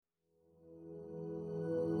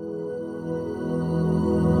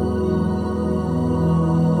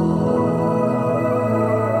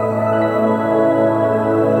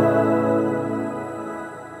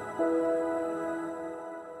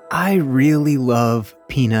I really love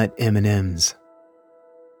peanut M&Ms.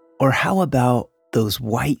 Or how about those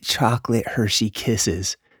white chocolate Hershey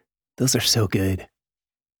Kisses? Those are so good.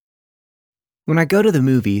 When I go to the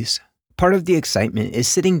movies, part of the excitement is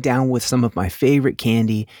sitting down with some of my favorite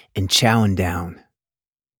candy and chowing down.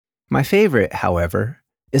 My favorite, however,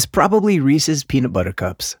 is probably Reese's Peanut Butter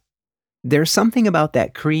Cups. There's something about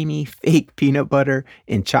that creamy, fake peanut butter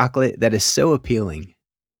and chocolate that is so appealing.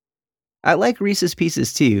 I like Reese's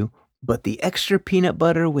Pieces too, but the extra peanut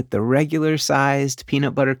butter with the regular sized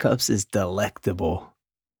peanut butter cups is delectable.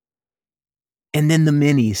 And then the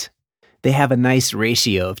minis. They have a nice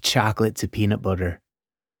ratio of chocolate to peanut butter.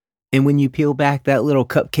 And when you peel back that little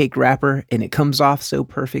cupcake wrapper and it comes off so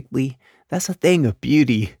perfectly, that's a thing of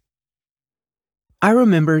beauty. I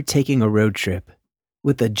remember taking a road trip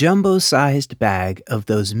with a jumbo-sized bag of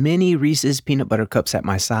those mini Reese's peanut butter cups at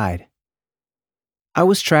my side. I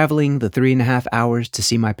was traveling the 3.5 hours to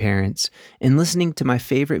see my parents and listening to my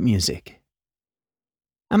favorite music.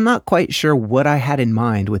 I'm not quite sure what I had in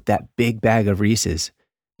mind with that big bag of Reese's,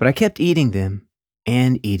 but I kept eating them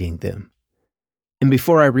and eating them. And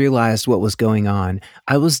before I realized what was going on,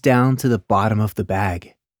 I was down to the bottom of the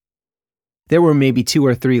bag. There were maybe 2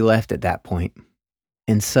 or 3 left at that point,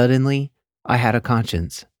 and suddenly I had a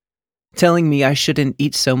conscience, telling me I shouldn't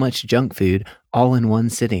eat so much junk food all in one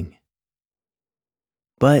sitting.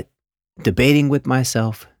 But, debating with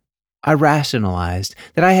myself, I rationalized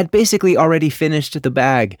that I had basically already finished the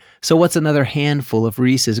bag, so what's another handful of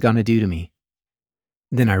Reese's gonna do to me?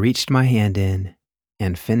 Then I reached my hand in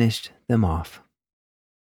and finished them off.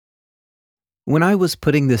 When I was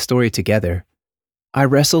putting this story together, I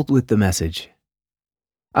wrestled with the message.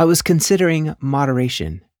 I was considering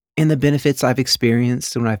moderation and the benefits I've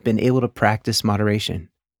experienced when I've been able to practice moderation.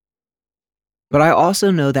 But I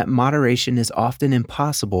also know that moderation is often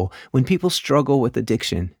impossible when people struggle with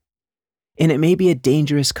addiction, and it may be a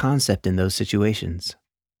dangerous concept in those situations.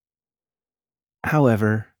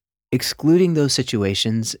 However, excluding those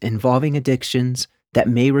situations involving addictions that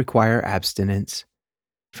may require abstinence,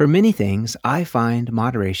 for many things I find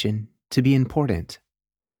moderation to be important.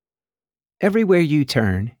 Everywhere you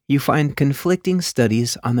turn, you find conflicting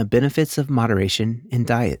studies on the benefits of moderation in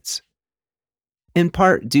diets, in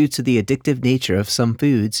part due to the addictive nature of some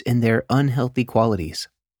foods and their unhealthy qualities.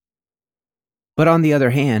 But on the other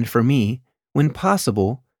hand, for me, when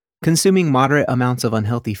possible, consuming moderate amounts of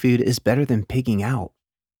unhealthy food is better than pigging out.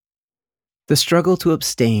 The struggle to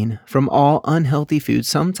abstain from all unhealthy food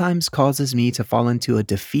sometimes causes me to fall into a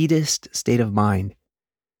defeatist state of mind,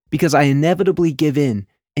 because I inevitably give in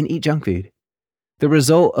and eat junk food. The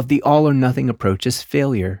result of the all or nothing approach is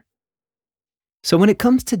failure. So when it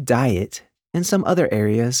comes to diet and some other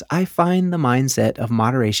areas, I find the mindset of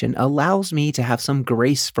moderation allows me to have some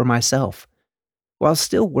grace for myself while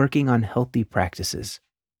still working on healthy practices.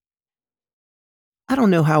 I don't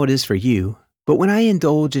know how it is for you, but when I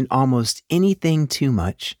indulge in almost anything too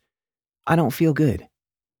much, I don't feel good.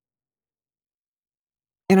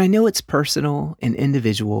 And I know it's personal and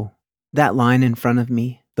individual. That line in front of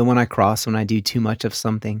me, the one I cross when I do too much of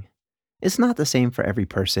something, it's not the same for every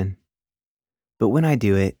person. But when I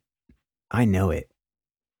do it, I know it.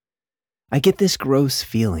 I get this gross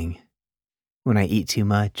feeling when I eat too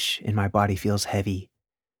much and my body feels heavy,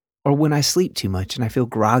 or when I sleep too much and I feel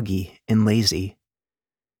groggy and lazy,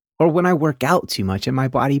 or when I work out too much and my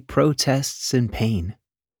body protests in pain,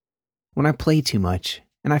 when I play too much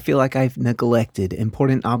and I feel like I've neglected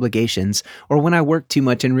important obligations, or when I work too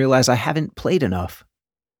much and realize I haven't played enough.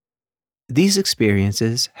 These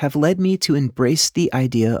experiences have led me to embrace the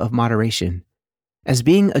idea of moderation as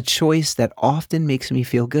being a choice that often makes me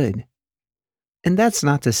feel good. And that's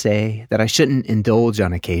not to say that I shouldn't indulge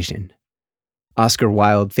on occasion. Oscar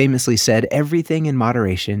Wilde famously said everything in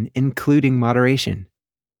moderation, including moderation.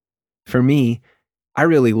 For me, I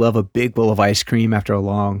really love a big bowl of ice cream after a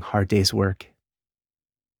long, hard day's work.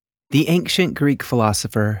 The ancient Greek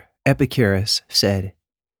philosopher Epicurus said,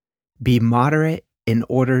 "Be moderate in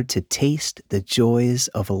order to taste the joys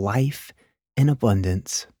of life in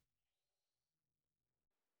abundance."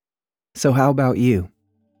 So how about you?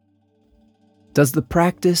 Does the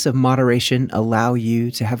practice of moderation allow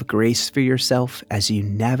you to have grace for yourself as you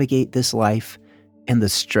navigate this life and the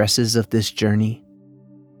stresses of this journey?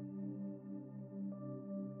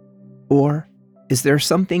 Or is there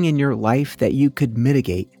something in your life that you could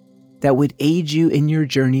mitigate that would aid you in your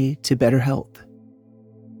journey to better health?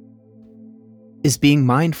 Is being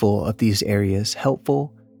mindful of these areas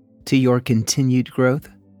helpful to your continued growth?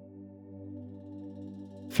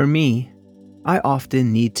 For me, I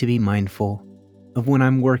often need to be mindful of when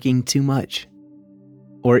I'm working too much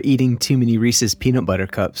or eating too many Reese's peanut butter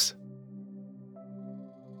cups.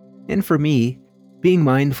 And for me, being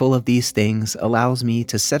mindful of these things allows me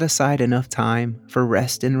to set aside enough time for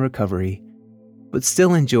rest and recovery, but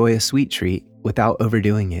still enjoy a sweet treat without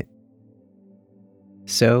overdoing it.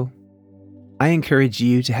 So, I encourage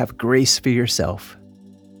you to have grace for yourself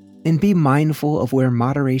and be mindful of where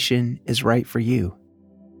moderation is right for you.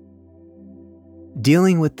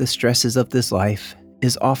 Dealing with the stresses of this life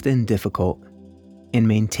is often difficult, and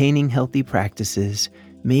maintaining healthy practices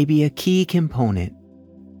may be a key component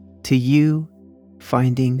to you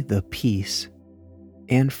finding the peace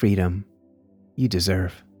and freedom you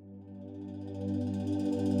deserve.